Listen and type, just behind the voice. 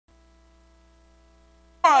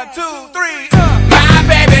1, 2, 3. My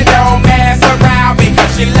baby don't mess around because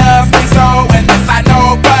she loves me so, and this I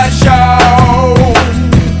know for sure.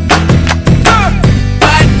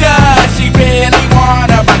 But does she really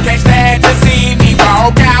wanna? But can't stand to see me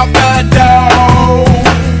walk out the door.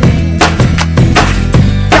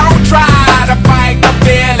 Don't try to fight the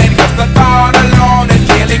feeling, 'cause the thought alone is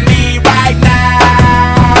killing me right now.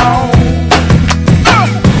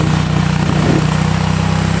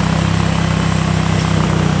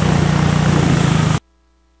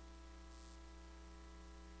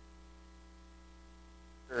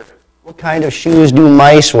 What kind of shoes do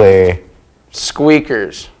mice wear?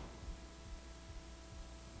 Squeakers.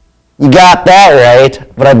 You got that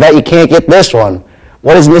right, but I bet you can't get this one.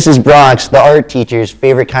 What is Mrs. Bronx, the art teacher's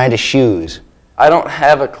favorite kind of shoes? I don't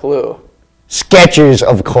have a clue. Skechers,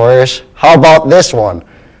 of course. How about this one?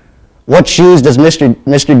 What shoes does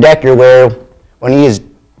Mr. Decker wear when he is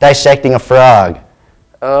dissecting a frog?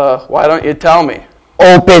 Why don't you tell me?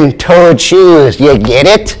 Open-toed shoes. You get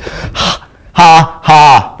it? Ha,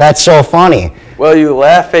 ha. That's so funny. Well, you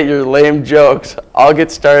laugh at your lame jokes. I'll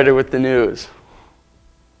get started with the news.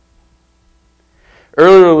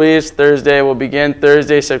 Early release Thursday will begin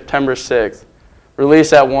Thursday, September 6th.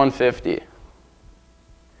 Release at 1:50.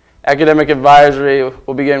 Academic advisory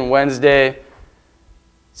will begin Wednesday,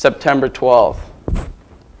 September 12th.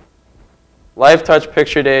 Life Touch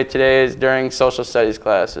Picture Day today is during social studies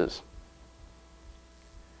classes.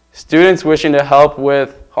 Students wishing to help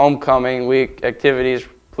with homecoming week activities,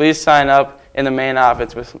 please sign up in the main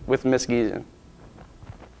office with Ms. Giesen.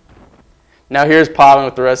 Now here's Poppin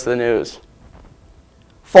with the rest of the news.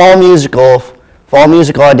 Fall musical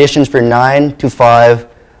auditions for 9 to 5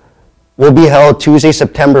 will be held Tuesday,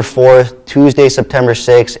 September 4th, Tuesday, September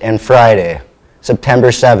 6th, and Friday,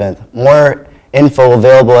 September 7th. More info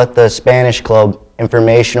available at the Spanish Club.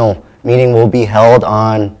 Informational meeting will be held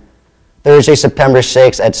on Thursday, September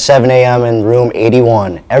 6th at 7 a.m. in room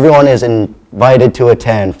 81. Everyone is invited to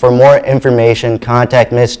attend. For more information,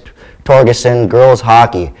 contact Ms. Torgerson, Girls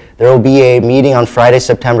Hockey. There will be a meeting on Friday,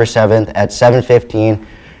 September 7th at 7:15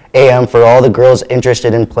 a.m. for all the girls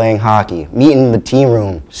interested in playing hockey. Meet in the team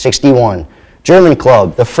room 61. German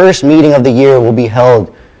Club. The first meeting of the year will be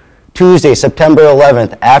held Tuesday, September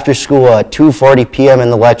 11th after school at 2:40 p.m.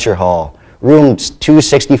 in the lecture hall, room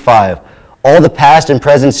 265. All the past and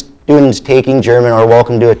present students taking German are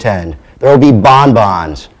welcome to attend. There will be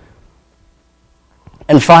bonbons.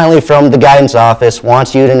 And finally, from the guidance office,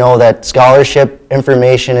 wants you to know that scholarship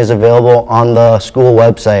information is available on the school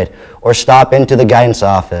website, or stop into the guidance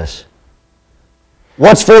office.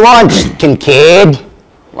 What's for lunch, Kincaid?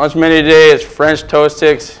 Lunch menu today is French toast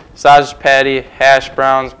sticks, sausage patty, hash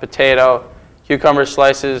browns, potato, cucumber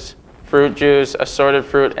slices, fruit juice, assorted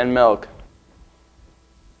fruit, and milk.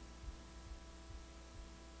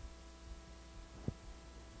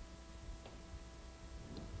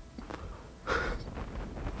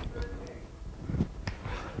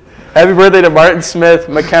 Happy birthday to Martin Smith,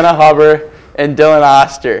 McKenna Huber, and Dylan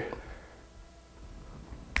Oster.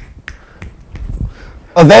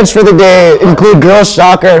 Events for the day include girls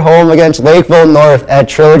soccer at home against Lakeville North at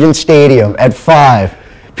Trojan Stadium at 5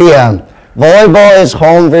 p.m. Volleyball is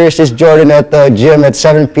home versus Jordan at the gym at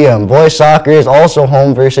 7 p.m. Boys soccer is also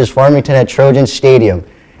home versus Farmington at Trojan Stadium.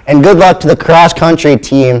 And good luck to the cross-country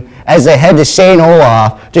team as they head to St.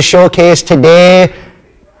 Olaf to showcase today.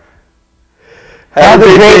 Have a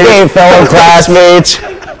great day, fellow classmates.